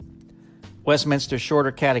Westminster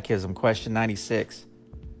Shorter Catechism, question 96.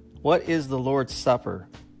 What is the Lord's Supper?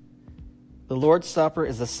 The Lord's Supper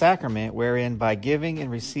is a sacrament wherein by giving and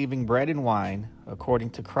receiving bread and wine, according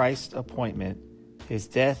to Christ's appointment, his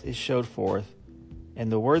death is showed forth,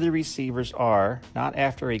 and the worthy receivers are, not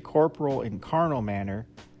after a corporal and carnal manner,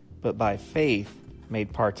 but by faith,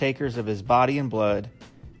 made partakers of his body and blood,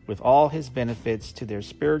 with all his benefits to their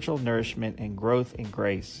spiritual nourishment and growth in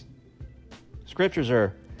grace. Scriptures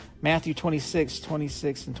are Matthew 26,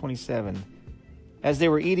 and 27. As they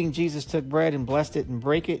were eating, Jesus took bread and blessed it and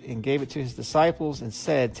brake it and gave it to his disciples and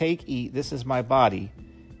said, "Take, eat, this is my body."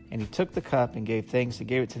 And he took the cup and gave thanks and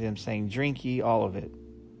gave it to them, saying, "Drink ye all of it."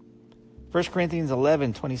 1 Corinthians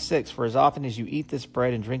 11:26. For as often as you eat this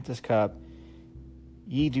bread and drink this cup,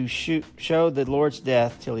 ye do show the Lord's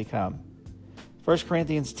death till he come. 1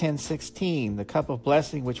 Corinthians 10:16. The cup of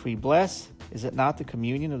blessing which we bless, is it not the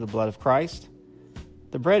communion of the blood of Christ?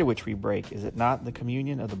 The bread which we break, is it not the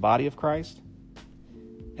communion of the body of Christ?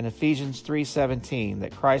 And Ephesians 3:17,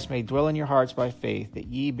 that Christ may dwell in your hearts by faith, that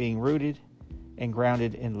ye being rooted and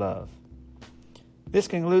grounded in love. This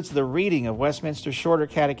concludes the reading of Westminster Shorter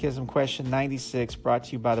Catechism, question 96, brought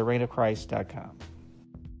to you by thereignofchrist.com.